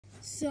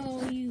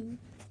So you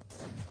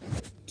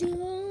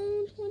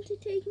don't want to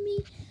take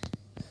me?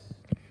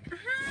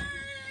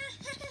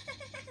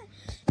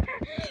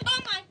 Oh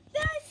my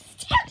God!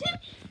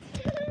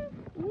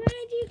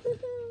 Where'd you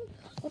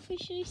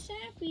officially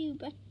serve you?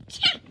 But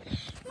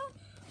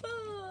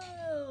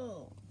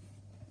oh.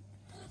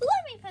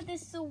 Let me put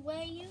this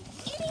away, you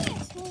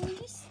idiots! Will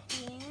you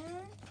stand?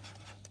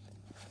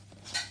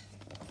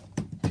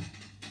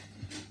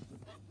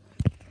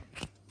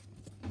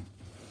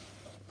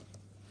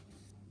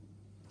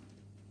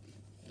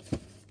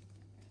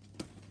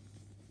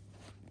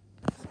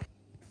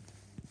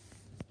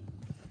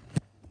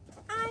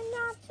 I'm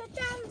not the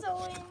damsel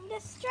in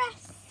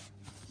distress.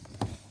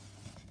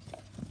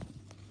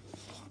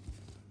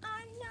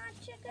 I'm not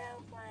your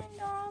girlfriend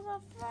or the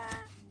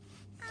frat.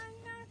 I'm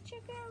not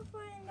your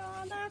girlfriend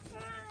or the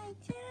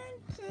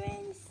frightened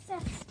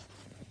princess.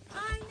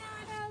 I'm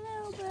not a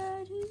little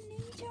bird who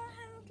needs your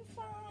help to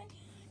fly.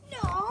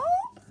 No!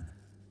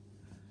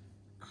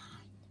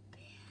 I'm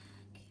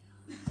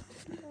the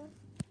big girl.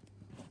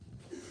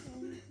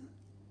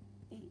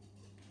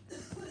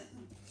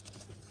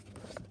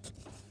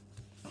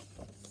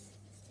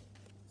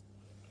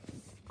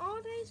 All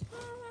these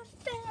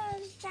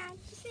feathers that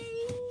you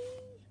see,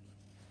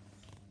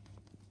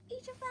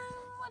 each of them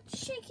what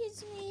shake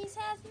his knees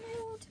has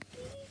moved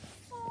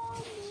before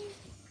me.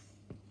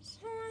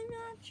 So I'm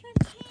not your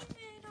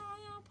timid or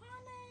your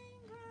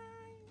punning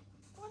kind.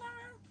 What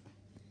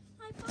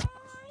I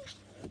buy,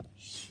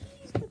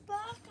 she's the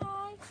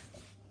Buckeye.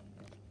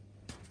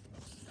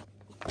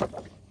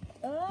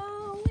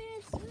 Oh,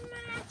 it's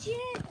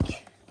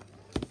magic.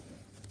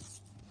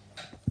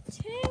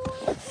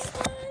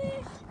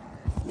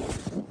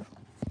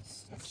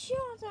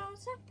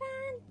 Shadows of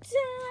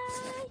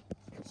Bandai.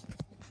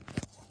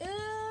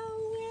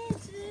 Oh,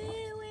 it's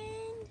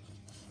ruined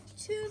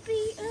to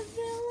be a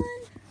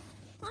villain.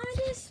 I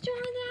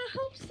destroy their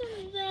hopes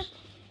and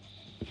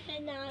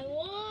and I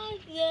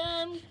want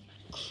them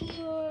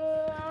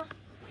cry.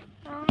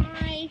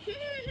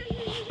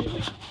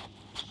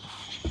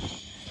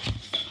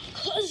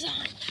 'Cause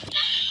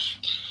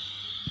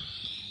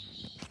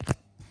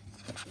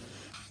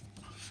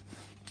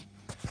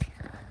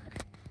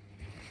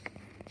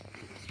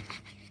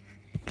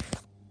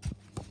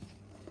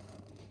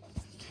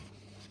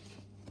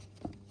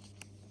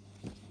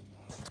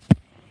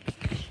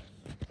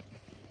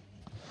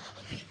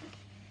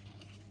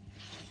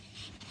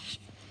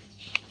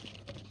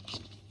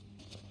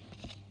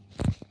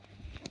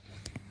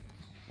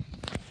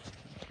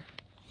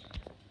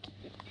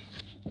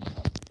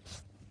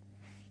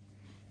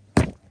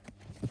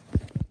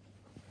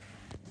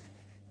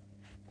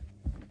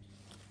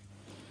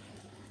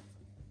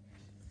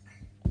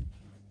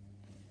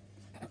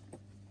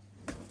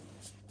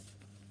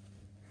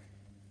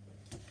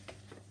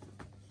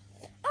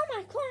I'm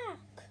my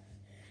clock.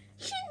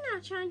 She's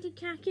not trying to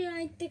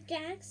calculate the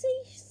galaxy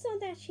so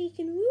that she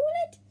can rule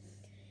it.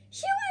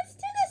 She wants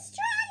to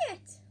destroy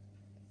it.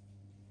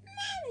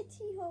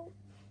 Manatee Hope.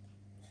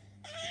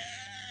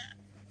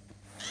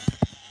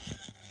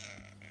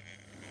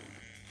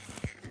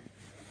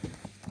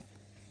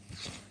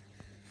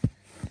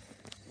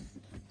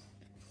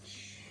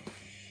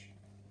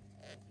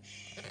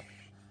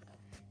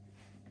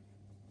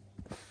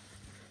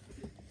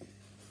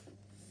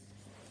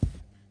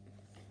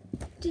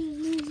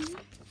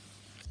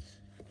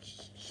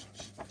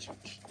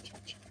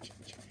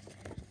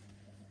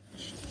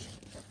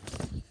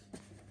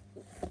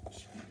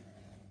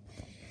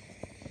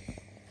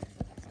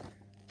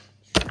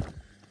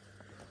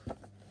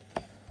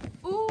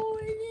 Oh,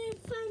 isn't it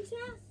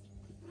fantastic?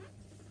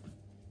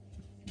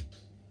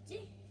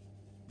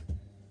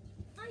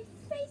 I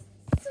faced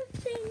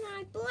something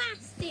I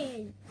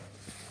blasted.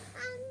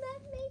 And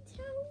let me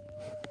tell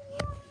you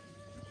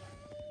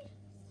why.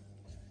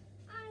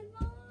 I've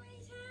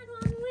always had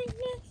one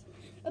weakness,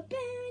 a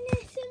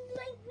barrenness and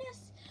blankness.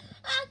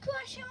 I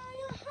crush all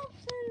your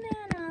hopes and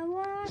then I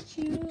watch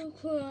you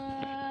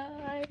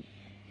cry.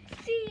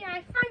 See,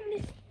 I find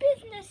this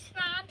business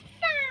fun.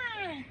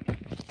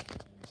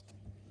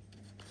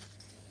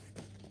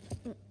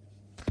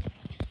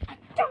 I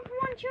don't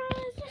want your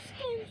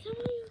resistance,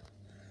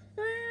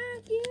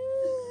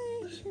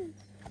 regulations.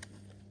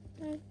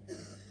 I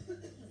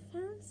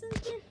found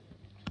something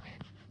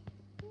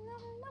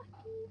not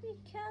lucky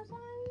because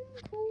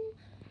I'm cool.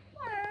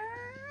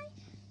 Why?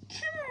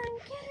 Come on,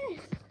 get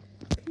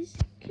it.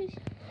 Cause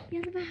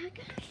you're the bad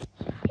guy.